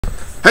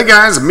Hey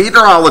guys,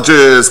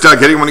 meteorologist Doug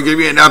Hitty. I want to give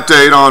you an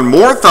update on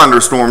more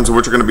thunderstorms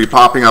which are going to be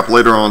popping up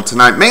later on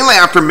tonight, mainly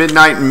after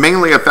midnight,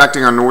 mainly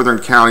affecting our northern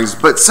counties,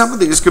 but some of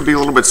these could be a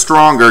little bit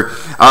stronger.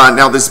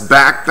 Now this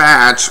back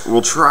batch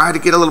will try to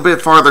get a little bit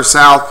farther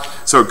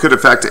south, so it could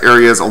affect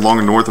areas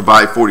along north of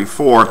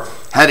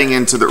I-44 heading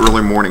into the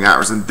early morning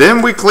hours. And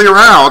then we clear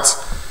out.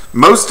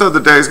 Most of the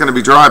day is going to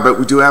be dry, but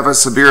we do have a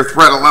severe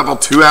threat at level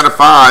 2 out of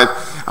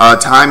 5,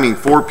 timing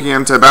 4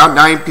 p.m. to about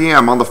 9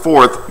 p.m. on the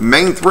 4th.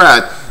 Main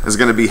threat is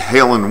going to be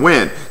hail and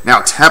wind. Now,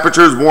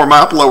 temperatures warm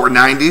up, lower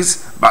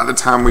 90s by the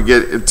time we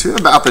get to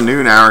about the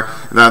noon hour,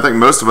 and then I think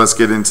most of us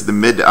get into the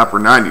mid to upper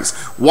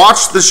 90s.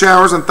 Watch the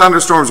showers and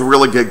thunderstorms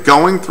really get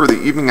going through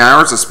the evening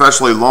hours,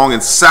 especially along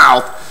and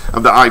south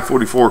of the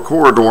I-44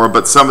 corridor,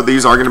 but some of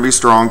these are going to be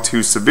strong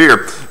to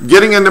severe.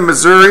 Getting into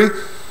Missouri,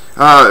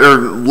 or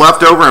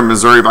left over in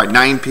Missouri by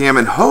 9 p.m.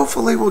 and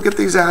hopefully we'll get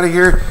these out of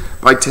here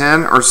by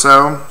 10 or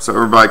so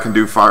everybody can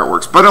do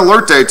fireworks. But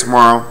alert day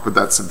tomorrow with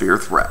that severe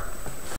threat.